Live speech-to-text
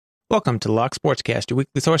Welcome to Lock Sportscast, your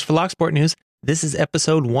weekly source for Lock Sport news. This is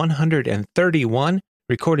episode 131,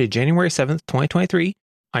 recorded January 7th, 2023.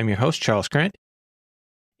 I'm your host, Charles Grant.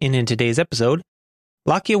 And in today's episode,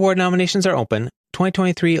 Locky Award nominations are open.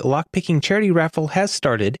 2023 lockpicking charity raffle has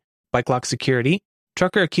started. Bike lock security.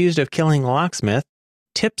 Trucker accused of killing locksmith.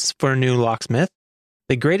 Tips for a new locksmith.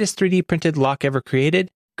 The greatest 3D printed lock ever created.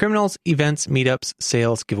 Criminals, events, meetups,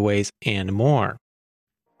 sales, giveaways, and more.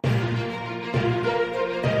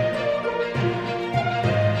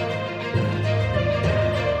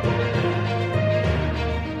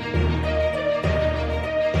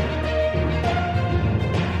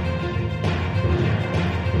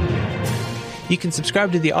 You can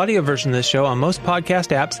subscribe to the audio version of this show on most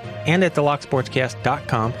podcast apps and at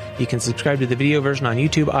thelocksportscast.com. You can subscribe to the video version on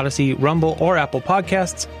YouTube, Odyssey, Rumble, or Apple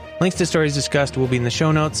Podcasts. Links to stories discussed will be in the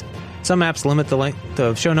show notes. Some apps limit the length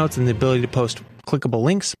of show notes and the ability to post clickable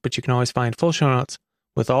links, but you can always find full show notes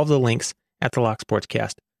with all of the links at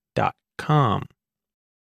thelocksportscast.com.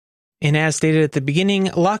 And as stated at the beginning,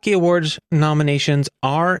 Locky Awards nominations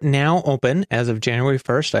are now open. As of January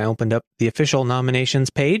 1st, I opened up the official nominations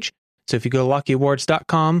page. So if you go to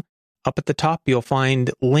lockyawards.com, up at the top, you'll find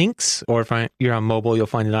links, or if you're on mobile, you'll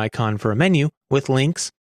find an icon for a menu with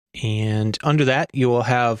links. And under that, you will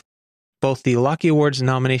have both the Locky Awards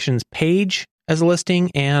nominations page as a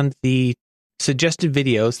listing and the suggested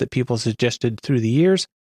videos that people suggested through the years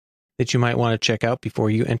that you might want to check out before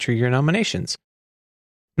you enter your nominations.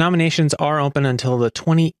 Nominations are open until the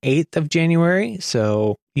 28th of January,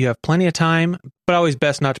 so you have plenty of time, but always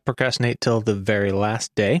best not to procrastinate till the very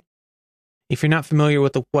last day. If you're not familiar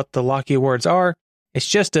with what the Locky Awards are, it's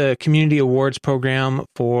just a community awards program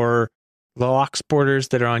for the lock sporters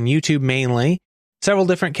that are on YouTube mainly. Several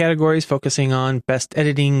different categories focusing on best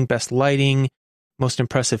editing, best lighting, most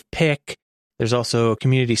impressive pick. There's also a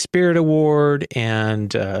community spirit award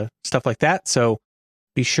and stuff like that. So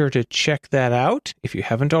be sure to check that out if you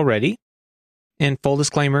haven't already. And full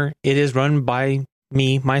disclaimer, it is run by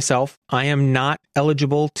me, myself. I am not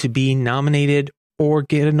eligible to be nominated or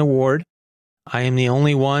get an award. I am the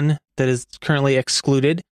only one that is currently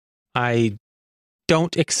excluded. I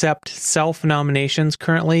don't accept self-nominations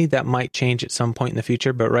currently. That might change at some point in the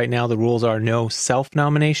future, but right now the rules are no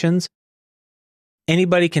self-nominations.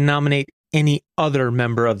 Anybody can nominate any other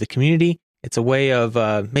member of the community. It's a way of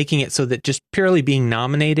making it so that just purely being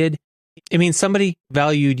nominated, it means somebody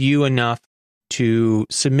valued you enough to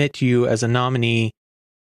submit you as a nominee.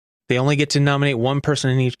 They only get to nominate one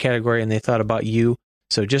person in each category, and they thought about you.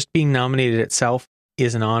 So just being nominated itself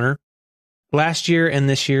is an honor. Last year and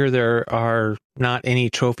this year, there are not any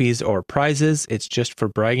trophies or prizes. It's just for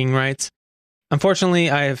bragging rights. Unfortunately,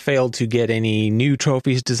 I have failed to get any new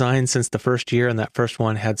trophies designed since the first year, and that first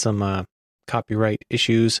one had some copyright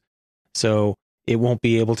issues. So it won't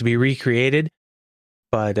be able to be recreated.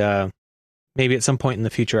 But maybe at some point in the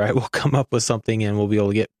future, I will come up with something and we'll be able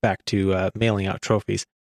to get back to mailing out trophies.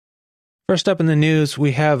 First up in the news,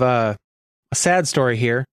 we have a sad story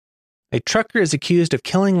here. A trucker is accused of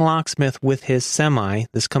killing locksmith with his semi.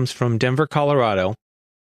 This comes from Denver, Colorado.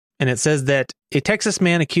 And it says that a Texas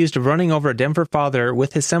man accused of running over a Denver father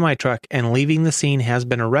with his semi-truck and leaving the scene has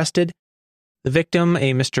been arrested. The victim,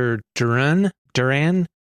 a Mr. Duran,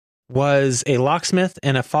 was a locksmith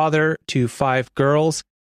and a father to 5 girls.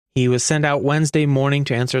 He was sent out Wednesday morning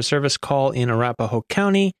to answer a service call in Arapahoe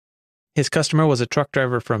County. His customer was a truck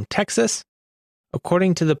driver from Texas.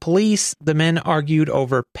 According to the police, the men argued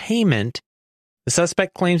over payment. The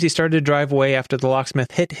suspect claims he started to drive away after the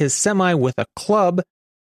locksmith hit his semi with a club.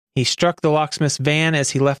 He struck the locksmith's van as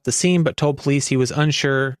he left the scene, but told police he was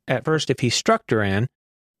unsure at first if he struck Duran.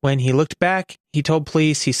 When he looked back, he told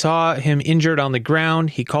police he saw him injured on the ground.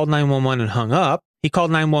 He called 911 and hung up. He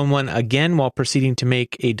called 911 again while proceeding to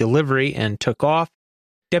make a delivery and took off.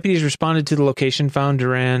 Deputies responded to the location, found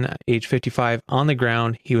Duran, age 55, on the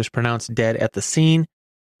ground. He was pronounced dead at the scene.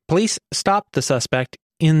 Police stopped the suspect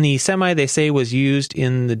in the semi they say was used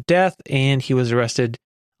in the death, and he was arrested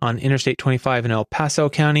on Interstate 25 in El Paso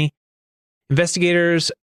County.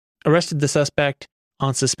 Investigators arrested the suspect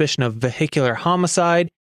on suspicion of vehicular homicide.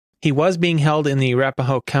 He was being held in the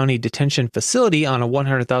Arapahoe County Detention Facility on a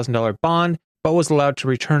 $100,000 bond, but was allowed to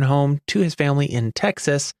return home to his family in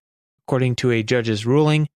Texas, according to a judge's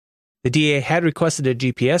ruling. The DA had requested a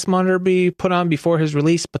GPS monitor be put on before his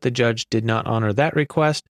release, but the judge did not honor that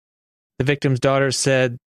request. The victim's daughter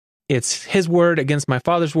said, "It's his word against my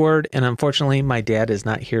father's word, and unfortunately, my dad is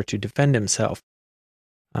not here to defend himself."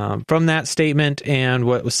 From that statement and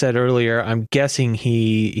what was said earlier, I'm guessing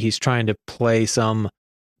he's trying to play some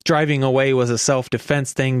driving away was a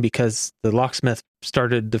self-defense thing because the locksmith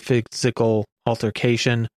started the physical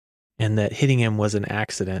altercation. and that hitting him was an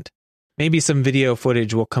accident. Maybe some video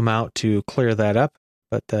footage will come out to clear that up,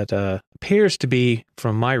 but that appears to be,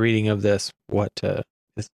 from my reading of this, what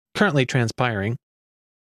is currently transpiring.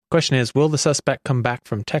 Question is, will the suspect come back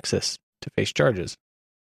from Texas to face charges?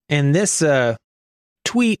 And this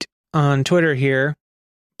tweet on Twitter here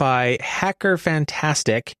by Hacker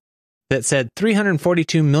Fantastic that said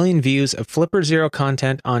 342 million views of Flipper Zero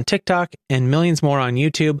content on TikTok and millions more on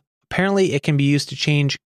YouTube. Apparently, it can be used to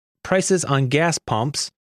change prices on gas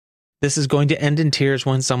pumps. This is going to end in tears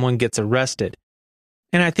when someone gets arrested.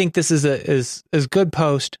 And I think this is a good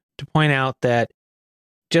post to point out that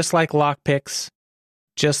just like lockpicks,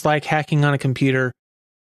 just like hacking on a computer,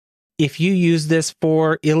 if you use this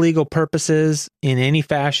for illegal purposes in any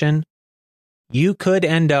fashion, you could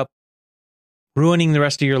end up ruining the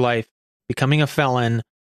rest of your life, becoming a felon.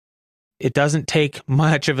 It doesn't take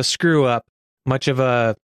much of a screw up, much of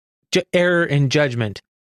a error in judgment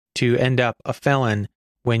to end up a felon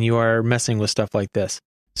when you are messing with stuff like this.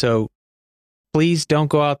 So please don't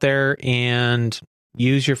go out there and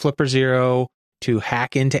use your Flipper Zero to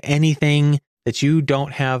hack into anything that you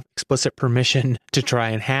don't have explicit permission to try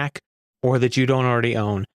and hack or that you don't already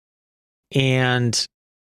own. And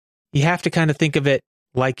you have to kind of think of it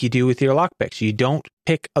like you do with your lockpicks. You don't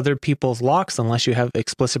pick other people's locks unless you have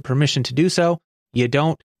explicit permission to do so. You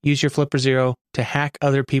don't use your Flipper Zero to hack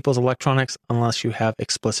other people's electronics unless you have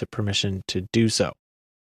explicit permission to do so.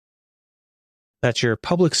 That's your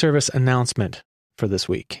public service announcement for this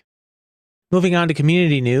week. Moving on to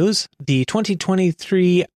community news, the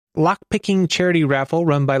 2023 Lockpicking Charity Raffle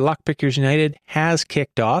run by Lockpickers United has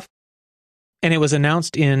kicked off, and it was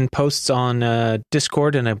announced in posts on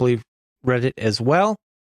Discord and I believe Reddit as well.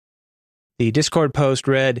 The Discord post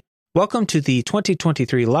read, "Welcome to the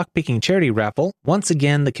 2023 Lockpicking Charity Raffle. Once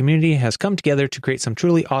again, the community has come together to create some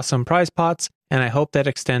truly awesome prize pots, and I hope that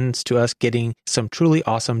extends to us getting some truly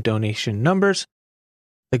awesome donation numbers.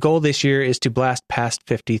 The goal this year is to blast past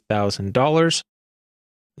 $50,000.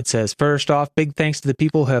 It says, first off, big thanks to the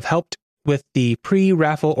people who have helped with the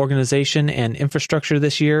pre-raffle organization and infrastructure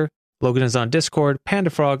this year. Logan is on Discord,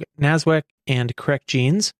 PandaFrog, Nazwick, and Correct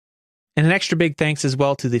Jeans. And an extra big thanks as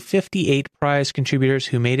well to the 58 prize contributors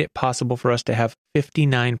who made it possible for us to have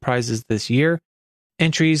 59 prizes this year.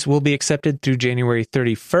 Entries will be accepted through January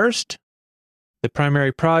 31st. The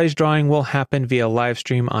primary prize drawing will happen via live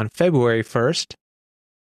stream on February 1st.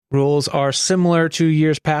 Rules are similar to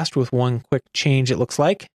years past with one quick change, it looks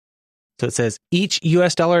like. So it says each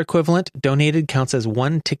US dollar equivalent donated counts as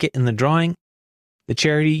one ticket in the drawing. The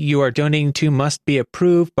charity you are donating to must be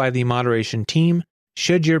approved by the moderation team.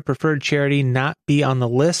 Should your preferred charity not be on the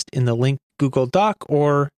list in the linked Google Doc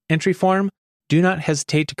or entry form, do not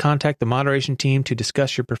hesitate to contact the moderation team to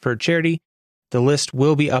discuss your preferred charity. The list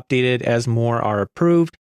will be updated as more are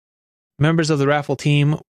approved. Members of the raffle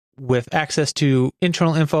team with access to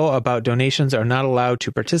internal info about donations are not allowed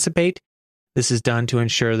to participate. This is done to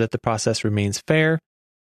ensure that the process remains fair.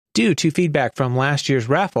 Due to feedback from last year's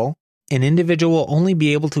raffle, an individual will only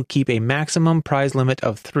be able to keep a maximum prize limit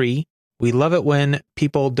of 3. We love it when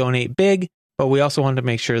people donate big, but we also want to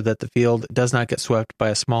make sure that the field does not get swept by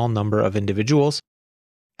a small number of individuals.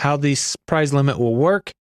 How this prize limit will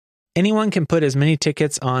work: anyone can put as many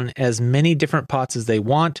tickets on as many different pots as they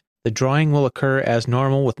want. The drawing will occur as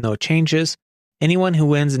normal with no changes. Anyone who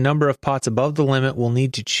wins a number of pots above the limit will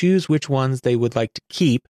need to choose which ones they would like to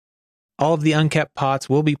keep. All of the unkept pots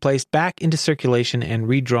will be placed back into circulation and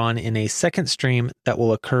redrawn in a second stream that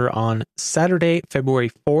will occur on Saturday,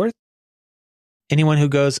 February 4th. Anyone who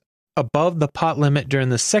goes above the pot limit during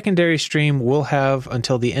the secondary stream will have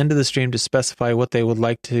until the end of the stream to specify what they would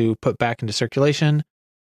like to put back into circulation,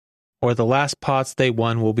 or the last pots they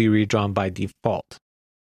won will be redrawn by default.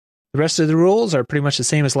 The rest of the rules are pretty much the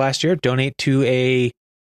same as last year. Donate to a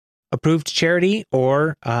approved charity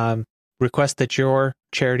or request that your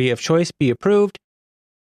charity of choice be approved.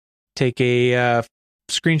 Take a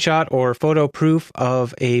screenshot or photo proof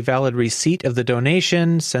of a valid receipt of the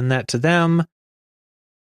donation. Send that to them.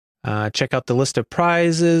 Check out the list of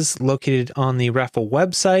prizes located on the raffle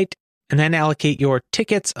website, and then allocate your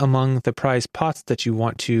tickets among the prize pots that you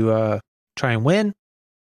want to try and win.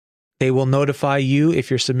 They will notify you if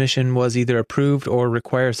your submission was either approved or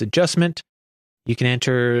requires adjustment. You can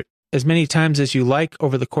enter as many times as you like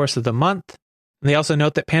over the course of the month. And they also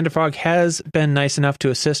note that PandaFrog has been nice enough to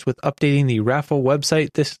assist with updating the raffle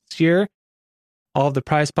website this year. All of the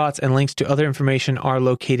prize pots and links to other information are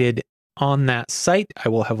located on that site. I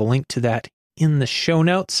will have a link to that in the show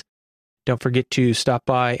notes. Don't forget to stop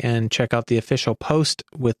by and check out the official post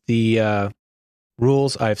with the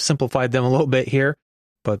rules. I've simplified them a little bit here,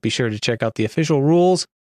 but be sure to check out the official rules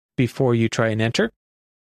before you try and enter.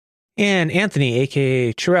 And Anthony,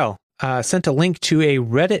 aka Chirel, sent a link to a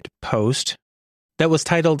Reddit post that was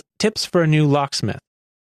titled Tips for a New Locksmith.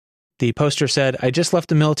 The poster said, I just left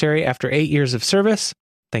the military after 8 years of service.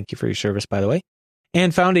 Thank you for your service, by the way.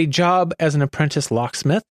 And found a job as an apprentice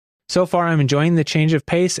locksmith. So far, I'm enjoying the change of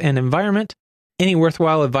pace and environment. Any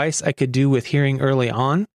worthwhile advice I could do with hearing early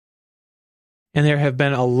on? And there have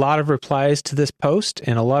been a lot of replies to this post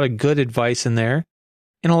and a lot of good advice in there.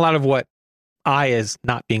 And a lot of what I, as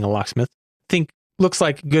not being a locksmith, think looks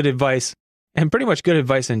like good advice, and pretty much good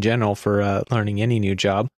advice in general for learning any new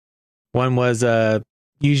job. One was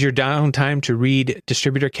use your downtime to read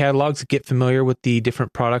distributor catalogs, get familiar with the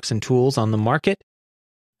different products and tools on the market.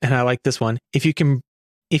 And I like this one. If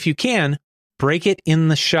you can, break it in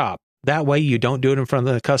the shop. That way you don't do it in front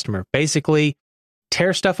of the customer. Basically,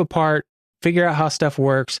 tear stuff apart, figure out how stuff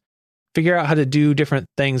works, figure out how to do different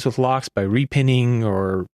things with locks by repinning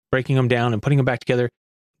or breaking them down and putting them back together.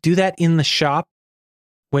 Do that in the shop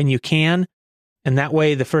when you can. And that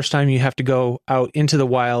way, the first time you have to go out into the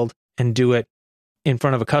wild and do it in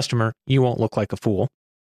front of a customer, you won't look like a fool.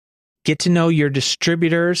 Get to know your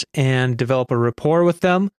distributors and develop a rapport with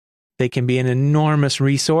them. They can be an enormous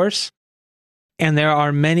resource. And there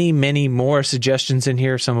are many, many more suggestions in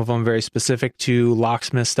here, some of them very specific to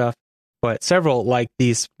locksmith stuff. But several, like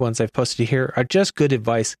these ones I've posted here, are just good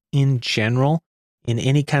advice in general in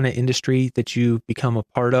any kind of industry that you become a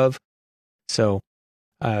part of. So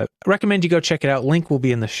I recommend you go check it out. Link will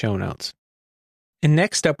be in the show notes. And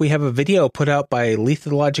next up, we have a video put out by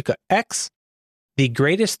Lethalogica X, the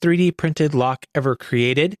greatest 3D printed lock ever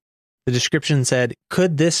created. The description said,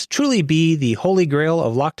 could this truly be the holy grail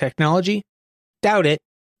of lock technology? Doubt it,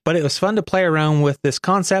 but it was fun to play around with this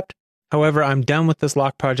concept. However, I'm done with this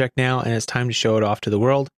lock project now, and it's time to show it off to the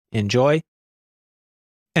world. Enjoy.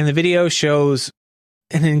 And the video shows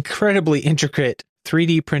an incredibly intricate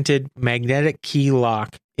 3D printed magnetic key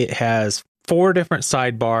lock. It has 4 different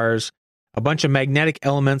sidebars, a bunch of magnetic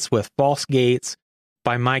elements with false gates,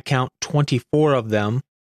 by my count, 24 of them,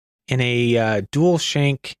 and a dual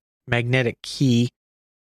shank magnetic key.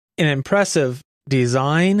 An impressive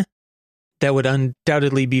design that would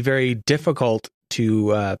undoubtedly be very difficult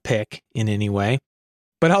to pick in any way.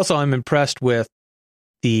 But also I'm impressed with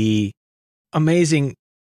the amazing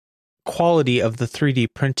quality of the 3D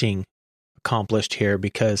printing accomplished here,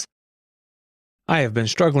 because I have been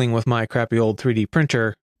struggling with my crappy old 3D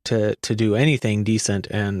printer to do anything decent.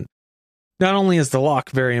 And not only is the lock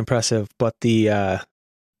very impressive, but the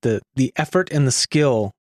effort and the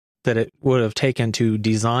skill that it would have taken to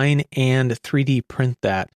design and 3D print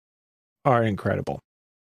that are incredible.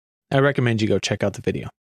 I recommend you go check out the video.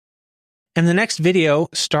 And the next video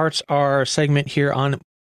starts our segment here on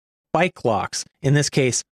bike locks, in this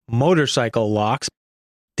case, motorcycle locks.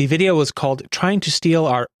 The video was called Trying to Steal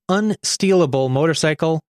Our Unstealable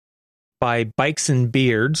Motorcycle by Bikes and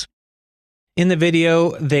Beards. In the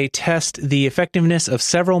video, they test the effectiveness of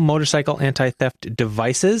several motorcycle anti-theft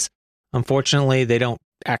devices. Unfortunately, they don't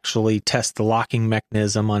actually test the locking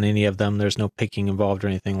mechanism on any of them. There's no picking involved or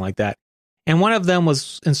anything like that. And one of them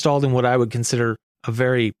was installed in what I would consider a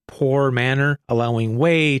very poor manner, allowing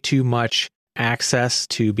way too much access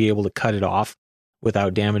to be able to cut it off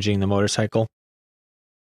without damaging the motorcycle.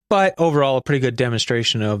 But overall, a pretty good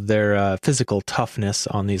demonstration of their physical toughness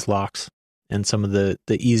on these locks and some of the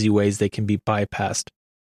easy ways they can be bypassed.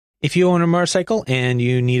 If you own a motorcycle and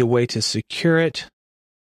you need a way to secure it,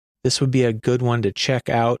 this would be a good one to check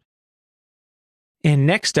out. And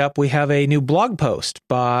next up, we have a new blog post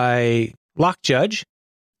by Lock Judge,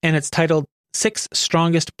 and it's titled 6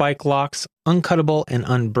 Strongest Bike Locks, Uncuttable and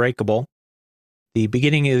Unbreakable. The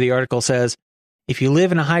beginning of the article says, if you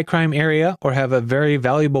live in a high crime area or have a very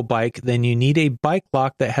valuable bike, then you need a bike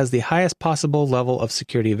lock that has the highest possible level of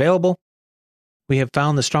security available. We have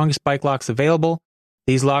found the strongest bike locks available.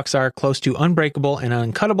 These locks are close to unbreakable and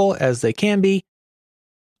uncuttable as they can be.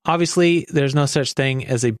 Obviously, there's no such thing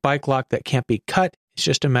as a bike lock that can't be cut. It's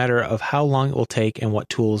just a matter of how long it will take and what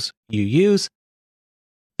tools you use.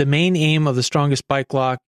 The main aim of the strongest bike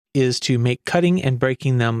lock is to make cutting and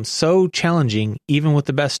breaking them so challenging, even with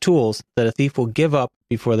the best tools, that a thief will give up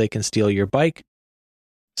before they can steal your bike.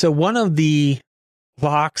 So one of the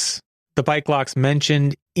locks, the bike locks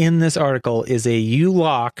mentioned in this article, is a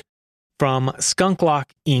U-lock from Skunk Lock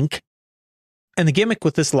Inc. And the gimmick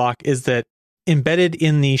with this lock is that embedded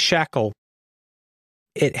in the shackle,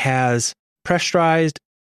 it has pressurized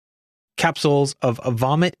capsules of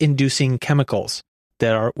vomit-inducing chemicals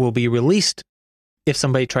that will be released if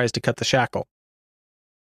somebody tries to cut the shackle.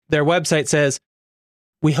 Their website says,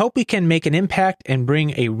 We hope we can make an impact and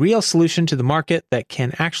bring a real solution to the market that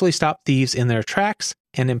can actually stop thieves in their tracks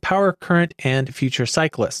and empower current and future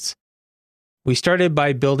cyclists. We started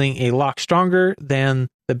by building a lock stronger than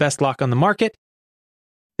the best lock on the market.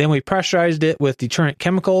 Then we pressurized it with deterrent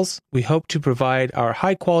chemicals. We hope to provide our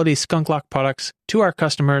high-quality Skunk Lock products to our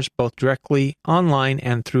customers both directly online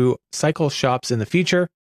and through cycle shops in the future.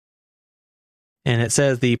 And it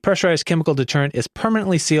says the pressurized chemical deterrent is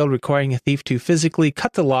permanently sealed, requiring a thief to physically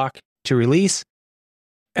cut the lock to release.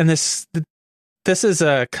 And this is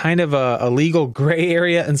a kind of a legal gray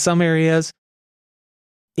area in some areas.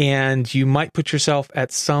 And you might put yourself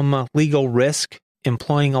at some legal risk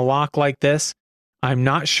employing a lock like this. I'm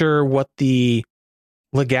not sure what the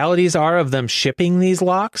legalities are of them shipping these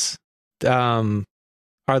locks. Are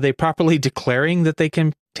they properly declaring that they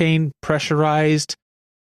contain pressurized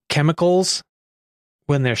chemicals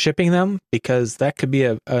when they're shipping them? Because that could be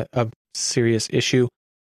a serious issue.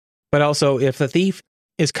 But also, if the thief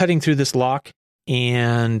is cutting through this lock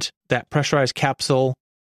and that pressurized capsule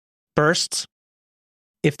bursts,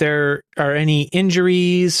 if there are any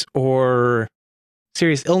injuries or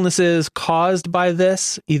serious illnesses caused by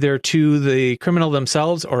this, either to the criminal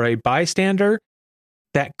themselves or a bystander,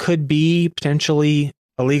 that could be potentially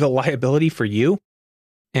a legal liability for you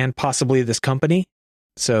and possibly this company.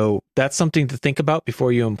 So that's something to think about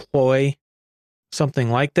before you employ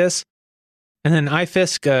something like this. And then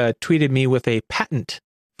iFisk tweeted me with a patent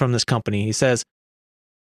from this company. He says,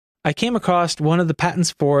 I came across one of the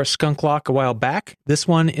patents for Skunk Lock a while back. This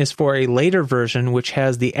one is for a later version, which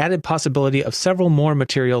has the added possibility of several more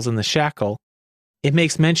materials in the shackle. It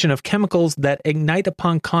makes mention of chemicals that ignite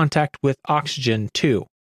upon contact with oxygen, too.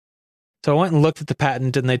 So I went and looked at the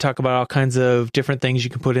patent, and they talk about all kinds of different things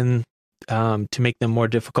you can put in to make them more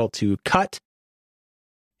difficult to cut.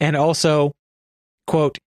 And also,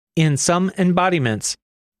 quote, in some embodiments,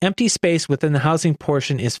 empty space within the housing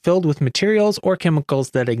portion is filled with materials or chemicals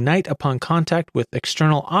that ignite upon contact with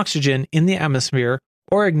external oxygen in the atmosphere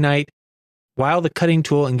or ignite while the cutting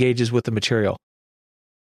tool engages with the material.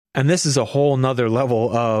 And this is a whole nother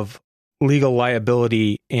level of legal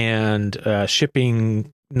liability and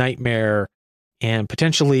shipping nightmare and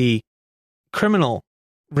potentially criminal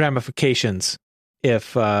ramifications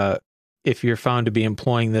if you're found to be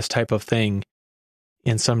employing this type of thing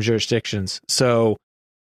in some jurisdictions. So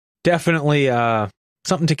definitely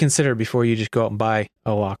something to consider before you just go out and buy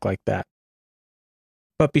a lock like that.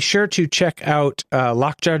 But be sure to check out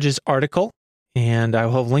LockCharge's article, and I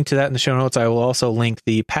will have a link to that in the show notes. I will also link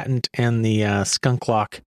the patent and the Skunk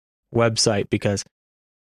Lock website, because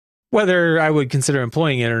whether I would consider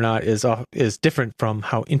employing it or not is different from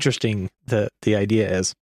how interesting the idea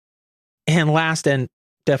is. And last and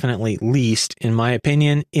definitely least, in my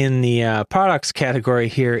opinion, in the products category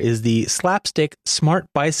here is the Slapstick Smart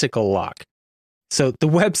Bicycle Lock. So the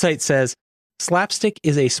website says, Slapstick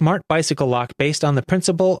is a smart bicycle lock based on the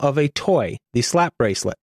principle of a toy, the slap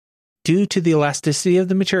bracelet. Due to the elasticity of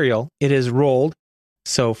the material, it is rolled,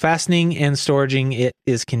 so fastening and storing it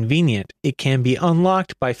is convenient. It can be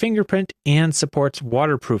unlocked by fingerprint and supports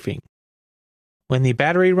waterproofing. When the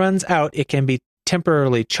battery runs out, it can be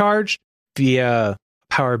temporarily charged via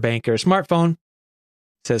power bank or smartphone.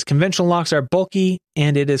 It says conventional locks are bulky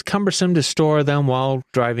and it is cumbersome to store them while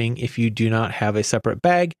driving if you do not have a separate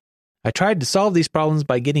bag. I tried to solve these problems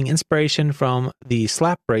by getting inspiration from the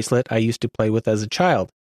slap bracelet I used to play with as a child.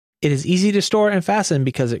 It is easy to store and fasten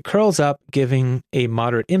because it curls up, giving a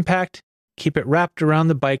moderate impact. Keep it wrapped around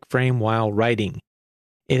the bike frame while riding.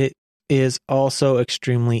 It is also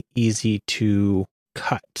extremely easy to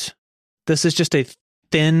cut. This is just a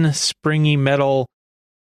thin, springy metal.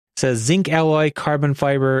 It says zinc alloy, carbon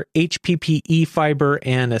fiber, HPPE fiber,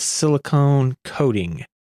 and a silicone coating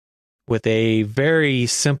with a very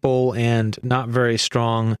simple and not very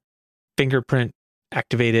strong fingerprint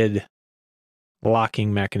activated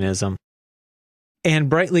locking mechanism. And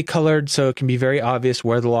brightly colored, so it can be very obvious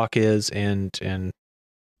where the lock is and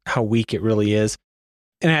how weak it really is.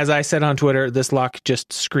 And as I said on Twitter, this lock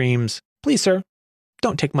just screams, please sir,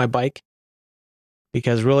 don't take my bike.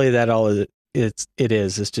 Because really that all it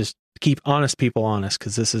is. It's just keep honest people honest,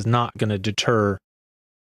 because this is not going to deter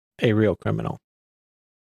a real criminal.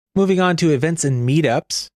 Moving on to events and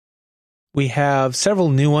meetups. We have several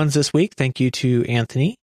new ones this week. Thank you to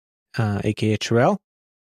Anthony, aka Terrell.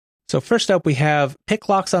 So first up, we have Pick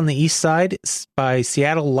Locks on the East Side by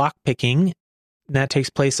Seattle Lockpicking. And that takes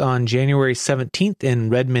place on January 17th in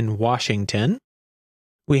Redmond, Washington.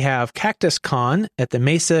 We have Cactus Con at the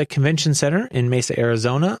Mesa Convention Center in Mesa,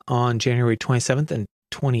 Arizona on January 27th and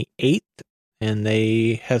 28th. And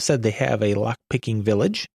they have said they have a lockpicking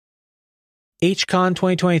village. HCon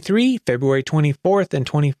 2023, February 24th and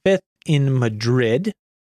 25th in Madrid.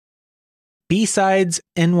 B-Sides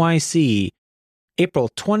NYC, April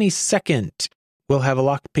 22nd. We'll have a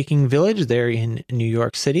lockpicking village there in New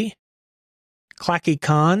York City.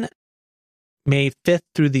 ClackyCon, May 5th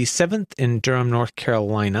through the 7th in Durham, North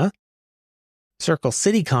Carolina. Circle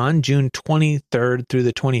City Con, June 23rd through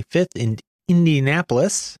the 25th in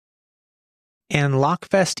Indianapolis. And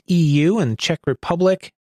Lockfest EU in Czech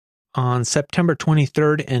Republic on September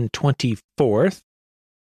 23rd and 24th.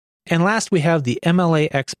 And last, we have the MLA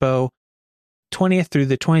Expo, 20th through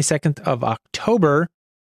the 22nd of October,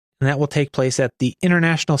 and that will take place at the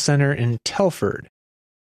International Center in Telford.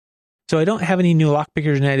 So I don't have any new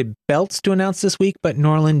Lockpickers United belts to announce this week, but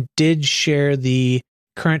Norland did share the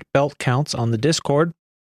current belt counts on the Discord,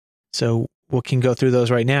 so we can go through those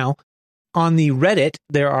right now. On the Reddit,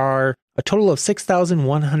 there are a total of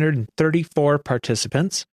 6,134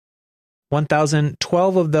 participants.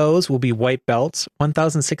 1,012 of those will be white belts,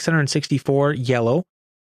 1,664 yellow,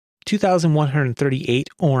 2,138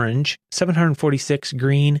 orange, 746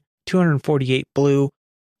 green, 248 blue,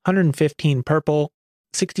 115 purple,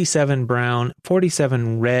 67 brown,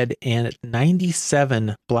 47 red, and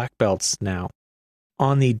 97 black belts now.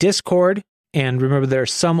 On the Discord, and remember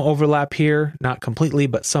there's some overlap here, not completely,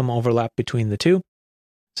 but some overlap between the two.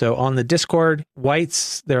 So on the Discord,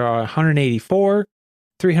 whites, there are 184,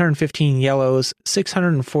 315 yellows,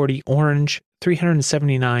 640 orange,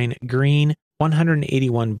 379 green,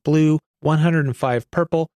 181 blue, 105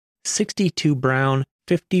 purple, 62 brown,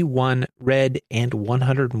 51 red, and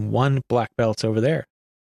 101 black belts over there.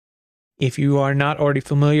 If you are not already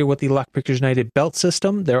familiar with the Lockpickers United belt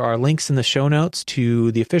system, there are links in the show notes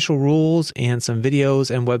to the official rules and some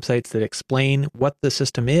videos and websites that explain what the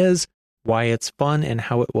system is, why it's fun, and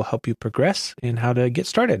how it will help you progress and how to get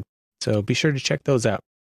started. So be sure to check those out.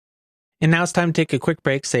 And now it's time to take a quick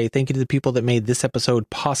break, say thank you to the people that made this episode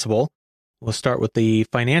possible. We'll start with the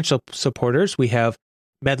financial supporters. We have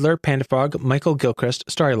Medler, Pandafrog, Michael Gilchrist,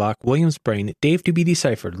 Starrylock, Williams Brain, Dave to be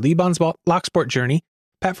Deciphered, Lee Bonds Locksport Journey,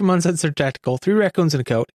 Pat from Uncensored Tactical, 3 Raccoons and a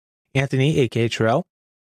Coat, Anthony, a.k.a. Terrell,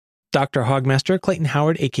 Dr. Hogmaster, Clayton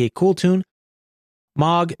Howard, a.k.a. Cooltoon,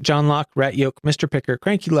 Mog, John Locke, Rat Yoke, Mr. Picker,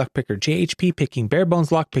 Cranky Lockpicker, JHP Picking,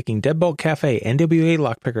 Barebones Lockpicking, Deadbolt Cafe, NWA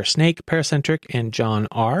Lockpicker, Snake, Paracentric, and John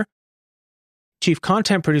R. Chief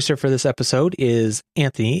content producer for this episode is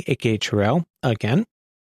Anthony, a.k.a. Terrell, again.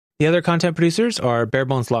 The other content producers are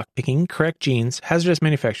Barebones Lockpicking, Correct Jeans, Hazardous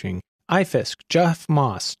Manufacturing, iFisk, Jeff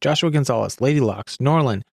Moss, Joshua Gonzalez, Lady Locks,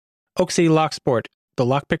 Norland, Oak City Locksport, The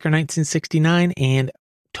Lockpicker 1969, and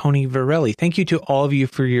Tony Varelli. Thank you to all of you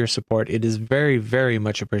for your support. It is very, very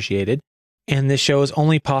much appreciated. And this show is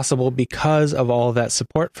only possible because of all of that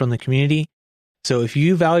support from the community. So if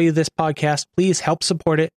you value this podcast, please help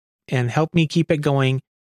support it and help me keep it going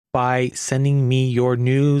by sending me your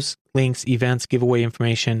news, links, events, giveaway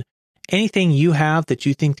information, anything you have that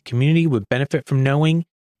you think the community would benefit from knowing.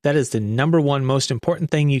 That is the number one most important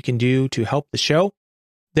thing you can do to help the show.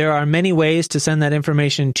 There are many ways to send that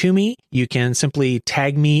information to me. You can simply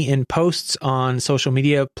tag me in posts on social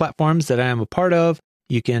media platforms that I am a part of.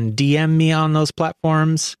 You can DM me on those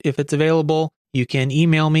platforms if it's available. You can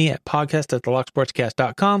email me at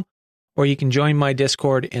podcast@thelocksportscast.com, or you can join my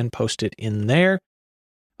Discord and post it in there.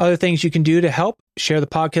 Other things you can do to help: share the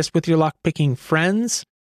podcast with your lockpicking friends.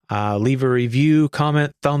 Leave a review,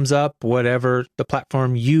 comment, thumbs up, whatever the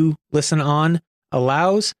platform you listen on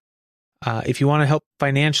allows. If you want to help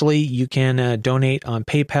financially, you can donate on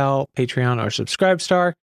PayPal, Patreon, or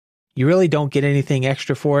Subscribestar. You really don't get anything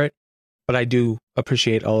extra for it, but I do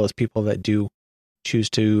appreciate all those people that do choose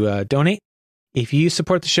to donate. If you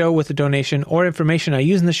support the show with a donation or information I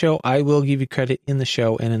use in the show, I will give you credit in the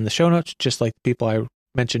show and in the show notes, just like the people I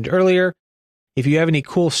mentioned earlier. If you have any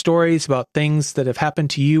cool stories about things that have happened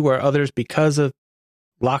to you or others because of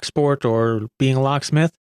locksport or being a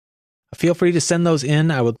locksmith, feel free to send those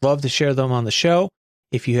in. I would love to share them on the show.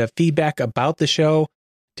 If you have feedback about the show,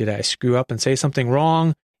 did I screw up and say something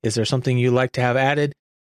wrong? Is there something you'd like to have added?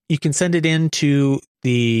 You can send it in to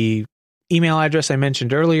the email address I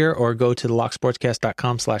mentioned earlier, or go to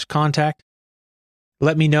thelocksportscast.com/contact.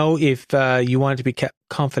 Let me know if you want it to be kept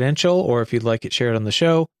confidential or if you'd like it shared on the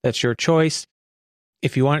show. That's your choice.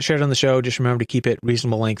 If you want it shared on the show, just remember to keep it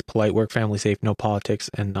reasonable length, polite, work, family safe, no politics,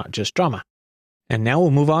 and not just drama. And now we'll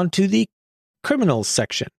move on to the criminals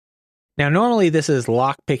section. Now, normally this is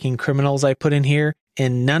lock-picking criminals I put in here,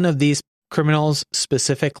 and none of these criminals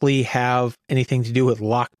specifically have anything to do with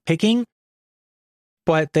lock-picking,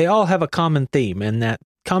 but they all have a common theme, and that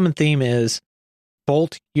common theme is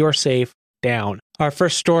bolt your safe down. Our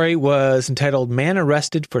first story was entitled Man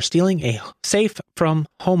Arrested for Stealing a Safe from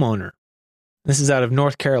Homeowner. This is out of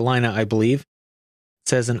North Carolina, I believe. It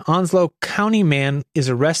says an Onslow County man is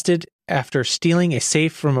arrested after stealing a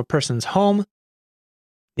safe from a person's home.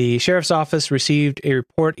 The sheriff's office received a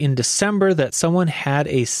report in December that someone had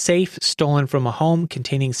a safe stolen from a home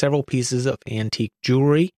containing several pieces of antique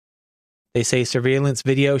jewelry. They say surveillance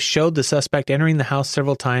video showed the suspect entering the house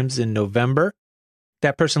several times in November.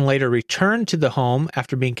 That person later returned to the home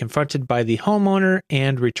after being confronted by the homeowner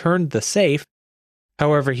and returned the safe.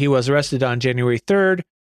 However, he was arrested on January 3rd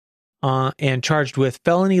and charged with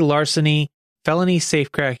felony larceny, felony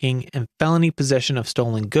safecracking, and felony possession of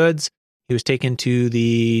stolen goods. He was taken to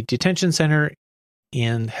the detention center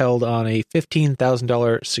and held on a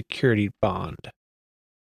 $15,000 security bond. And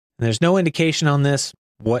there's no indication on this,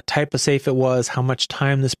 what type of safe it was, how much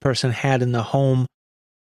time this person had in the home,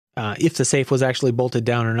 if the safe was actually bolted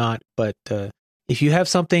down or not. But if you have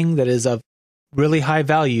something that is of really high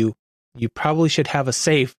value, you probably should have a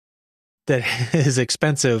safe that is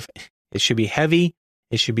expensive. It should be heavy.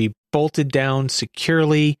 It should be bolted down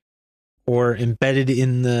securely or embedded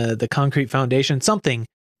in the concrete foundation, something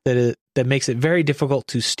that makes it very difficult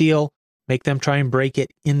to steal, make them try and break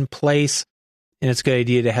it in place. And it's a good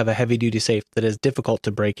idea to have a heavy-duty safe that is difficult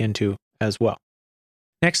to break into as well.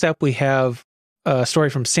 Next up, we have a story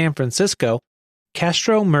from San Francisco.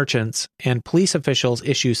 Castro merchants and police officials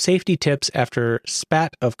issue safety tips after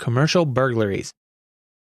spat of commercial burglaries.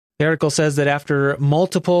 The article says that after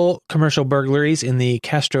multiple commercial burglaries in the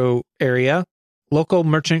Castro area, local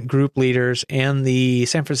merchant group leaders and the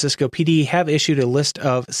San Francisco PD have issued a list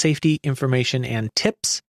of safety information and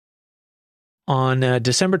tips. On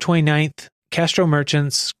December 29th, Castro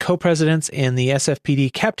merchants, co-presidents, and the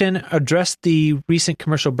SFPD captain addressed the recent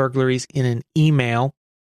commercial burglaries in an email.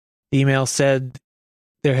 The email said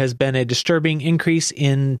there has been a disturbing increase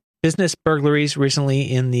in business burglaries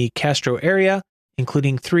recently in the Castro area,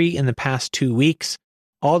 including 3 in the past 2 weeks.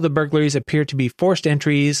 All the burglaries appear to be forced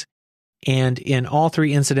entries, and in all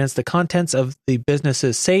 3 incidents, the contents of the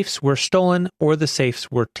business's safes were stolen or the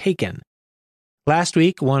safes were taken. Last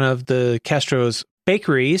week, one of the Castro's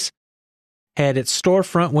bakeries had its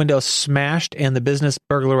storefront window smashed and the business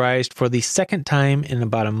burglarized for the second time in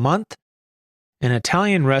about a month. An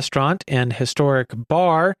Italian restaurant and historic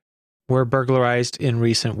bar were burglarized in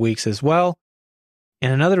recent weeks as well.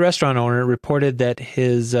 And another restaurant owner reported that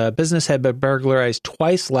his business had been burglarized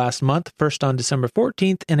twice last month, first on December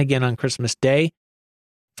 14th and again on Christmas Day.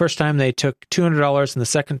 First time they took $200 and the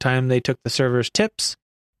second time they took the server's tips,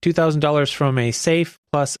 $2,000 from a safe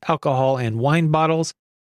plus alcohol and wine bottles.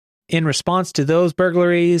 In response to those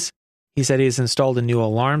burglaries, he said he has installed a new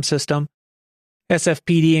alarm system.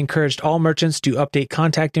 SFPD encouraged all merchants to update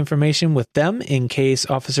contact information with them in case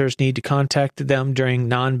officers need to contact them during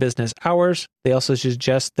non-business hours. They also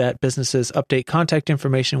suggest that businesses update contact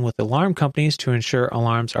information with alarm companies to ensure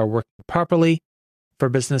alarms are working properly. For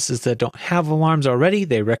businesses that don't have alarms already,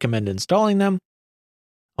 they recommend installing them.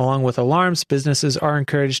 Along with alarms, businesses are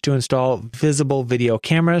encouraged to install visible video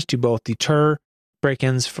cameras to both deter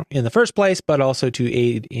break-ins in the first place, but also to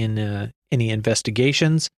aid in any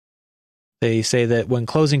investigations. They say that when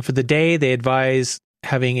closing for the day, they advise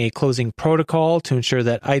having a closing protocol to ensure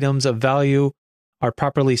that items of value are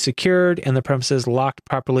properly secured and the premises locked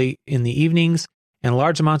properly in the evenings, and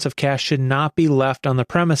large amounts of cash should not be left on the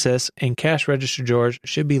premises, and cash register drawers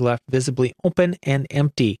should be left visibly open and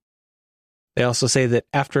empty. They also say that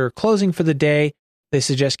after closing for the day, they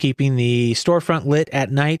suggest keeping the storefront lit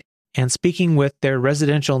at night and speaking with their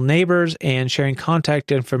residential neighbors and sharing contact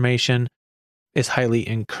information is highly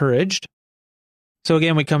encouraged. So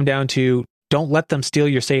again, we come down to don't let them steal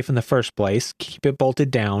your safe in the first place. Keep it bolted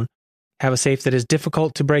down. Have a safe that is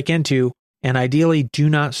difficult to break into, and ideally do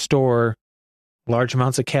not store large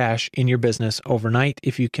amounts of cash in your business overnight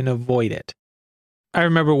if you can avoid it. I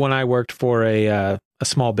remember when I worked for a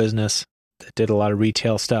small business that did a lot of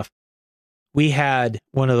retail stuff, we had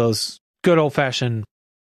one of those good old-fashioned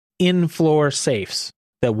in-floor safes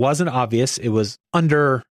that wasn't obvious. It was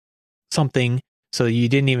under something, so you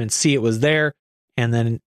didn't even see it was there. And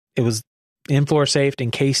then it was in-floor safe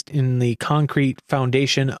encased in the concrete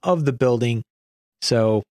foundation of the building.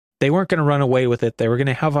 So they weren't going to run away with it. They were going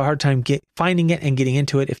to have a hard time finding it and getting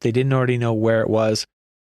into it if they didn't already know where it was.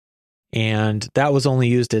 And that was only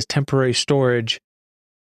used as temporary storage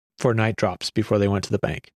for night drops before they went to the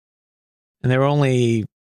bank. And there were only,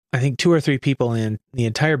 I think, 2 or 3 people in the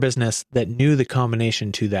entire business that knew the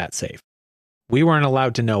combination to that safe. We weren't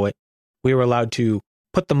allowed to know it. We were allowed to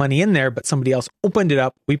put the money in there, but somebody else opened it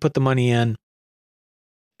up. We put the money in,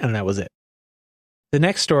 and that was it. The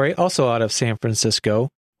next story, also out of San Francisco,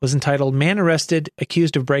 was entitled Man Arrested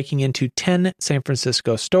Accused of Breaking into 10 San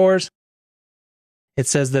Francisco Stores. It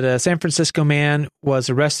says that a San Francisco man was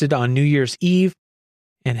arrested on New Year's Eve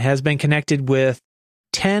and has been connected with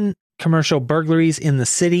 10 commercial burglaries in the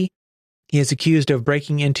city. He is accused of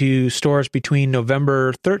breaking into stores between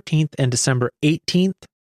November 13th and December 18th.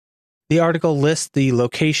 The article lists the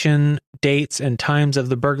location, dates, and times of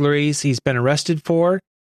the burglaries he's been arrested for.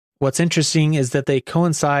 What's interesting is that they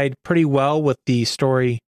coincide pretty well with the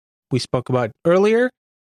story we spoke about earlier.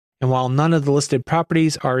 And while none of the listed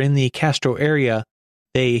properties are in the Castro area,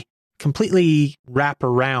 they completely wrap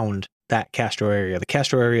around that Castro area. The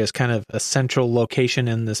Castro area is kind of a central location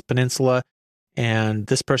in this peninsula, and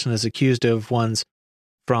this person is accused of ones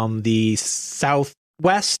from the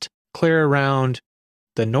southwest, clear around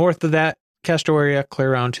the north of that Castro area,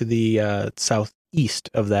 clear around to the southeast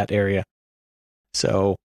of that area.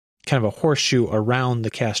 So kind of a horseshoe around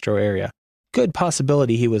the Castro area. Good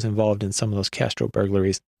possibility he was involved in some of those Castro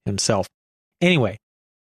burglaries himself. Anyway,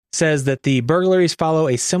 says that the burglaries follow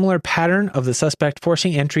a similar pattern of the suspect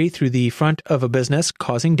forcing entry through the front of a business,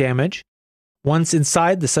 causing damage. Once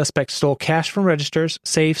inside, the suspect stole cash from registers,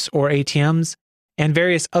 safes, or ATMs, and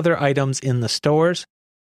various other items in the stores.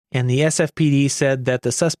 And the SFPD said that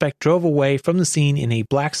the suspect drove away from the scene in a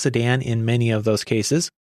black sedan in many of those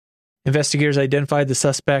cases. Investigators identified the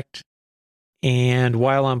suspect, and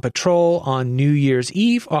while on patrol on New Year's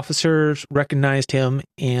Eve, officers recognized him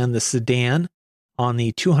and the sedan on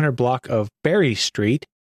the 200 block of Berry Street.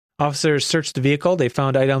 Officers searched the vehicle. They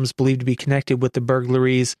found items believed to be connected with the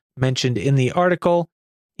burglaries mentioned in the article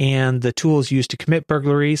and the tools used to commit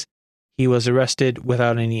burglaries. He was arrested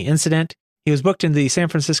without any incident. He was booked into the San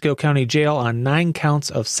Francisco County Jail on 9 counts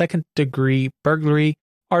of second-degree burglary,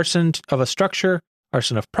 arson of a structure,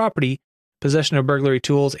 arson of property, possession of burglary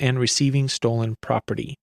tools, and receiving stolen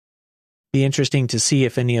property. Be interesting to see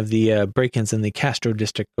if any of the break-ins in the Castro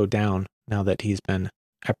district go down now that he's been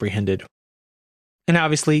apprehended. And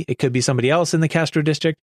obviously, it could be somebody else in the Castro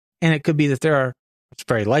district, and it could be that it's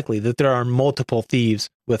very likely that there are multiple thieves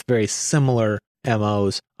with very similar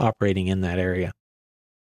MOs operating in that area.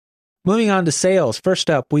 Moving on to sales. First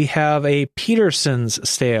up, we have a Peterson's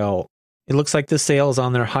sale. It looks like this sale is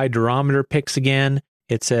on their hydrometer picks again.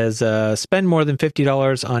 It says, spend more than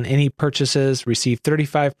 $50 on any purchases, receive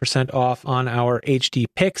 35% off on our HD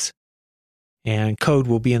picks, and code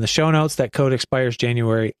will be in the show notes. That code expires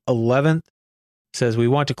January 11th. It says, we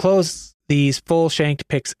want to close these full shanked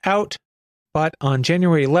picks out, but on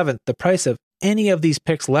January 11th, the price of any of these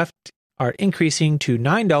picks left are increasing to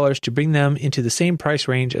 $9 to bring them into the same price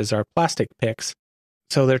range as our plastic picks.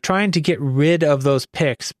 So they're trying to get rid of those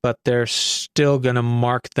picks, but they're still going to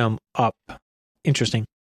mark them up. Interesting.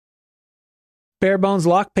 Barebones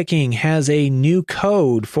Lockpicking has a new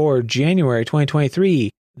code for January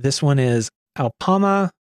 2023. This one is Alpama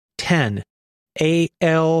 10,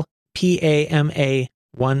 ALPAMA 10.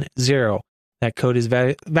 That code is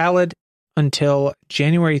valid until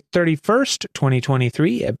January 31st,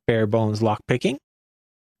 2023 at Barebones Lockpicking.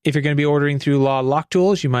 If you're going to be ordering through Law Lock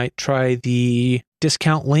Tools, you might try the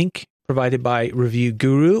discount link provided by Review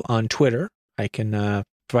Guru on Twitter. I can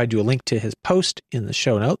provide you a link to his post in the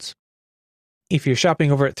show notes. If you're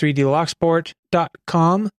shopping over at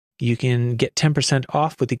 3dlocksport.com, you can get 10%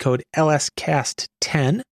 off with the code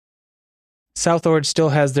LSCast10. Southord still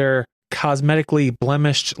has their cosmetically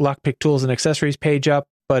blemished lockpick tools and accessories page up,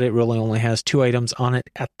 but it really only has 2 items on it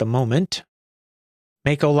at the moment.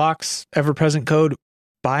 Mako Locks ever-present code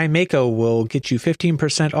by Mako will get you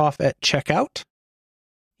 15% off at checkout.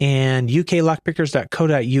 And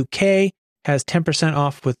uklockpickers.co.uk has 10%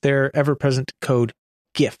 off with their ever-present code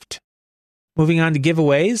GIFT. Moving on to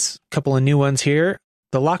giveaways, a couple of new ones here.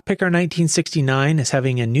 The Lockpicker 1969 is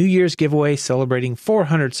having a New Year's giveaway celebrating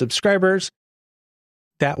 400 subscribers.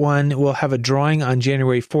 That one will have a drawing on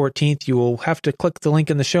January 14th. You will have to click the link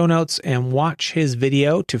in the show notes and watch his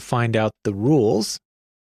video to find out the rules.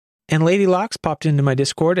 And Lady Locks popped into my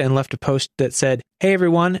Discord and left a post that said, hey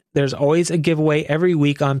everyone, there's always a giveaway every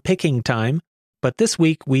week on picking time, but this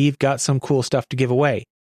week we've got some cool stuff to give away.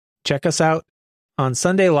 Check us out on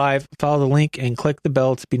Sunday Live, follow the link and click the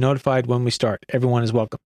bell to be notified when we start. Everyone is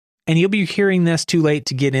welcome. And you'll be hearing this too late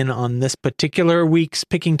to get in on this particular week's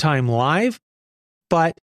Picking Time Live,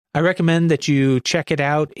 but I recommend that you check it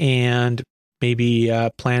out and maybe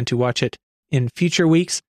plan to watch it in future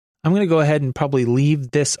weeks. I'm going to go ahead and probably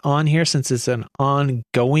leave this on here since it's an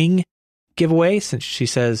ongoing giveaway, since she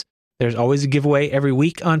says there's always a giveaway every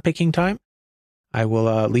week on Picking Time. I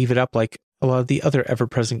will leave it up like a lot of the other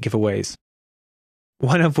ever-present giveaways.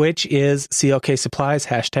 One of which is CLK Supplies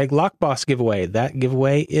 #LockBoss giveaway. That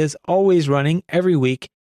giveaway is always running every week.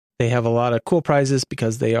 They have a lot of cool prizes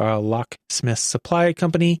because they are a locksmith supply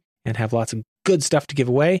company and have lots of good stuff to give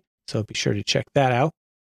away. So be sure to check that out.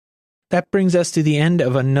 That brings us to the end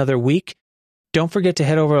of another week. Don't forget to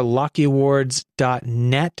head over to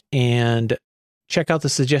lockyeawards.net and check out the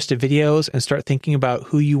suggested videos and start thinking about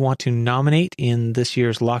who you want to nominate in this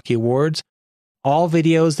year's Locky Awards. All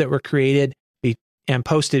videos that were created and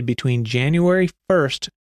posted between January 1st,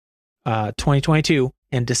 2022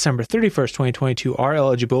 and December 31st, 2022 are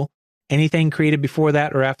eligible. Anything created before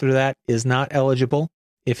that or after that is not eligible.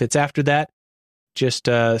 If it's after that, just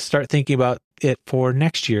start thinking about it for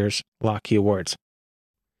next year's Locky Awards.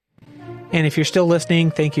 And if you're still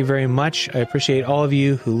listening, thank you very much. I appreciate all of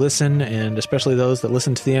you who listen, and especially those that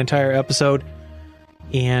listen to the entire episode.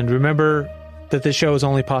 And remember that this show is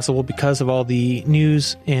only possible because of all the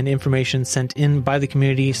news and information sent in by the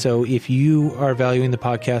community. So if you are valuing the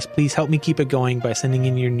podcast, please help me keep it going by sending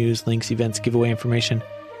in your news, links, events, giveaway information,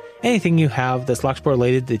 anything you have that's Locksport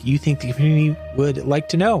related that you think the community would like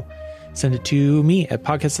to know. Send it to me at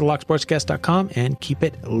podcast@locksportscast.com and keep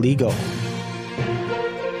it legal.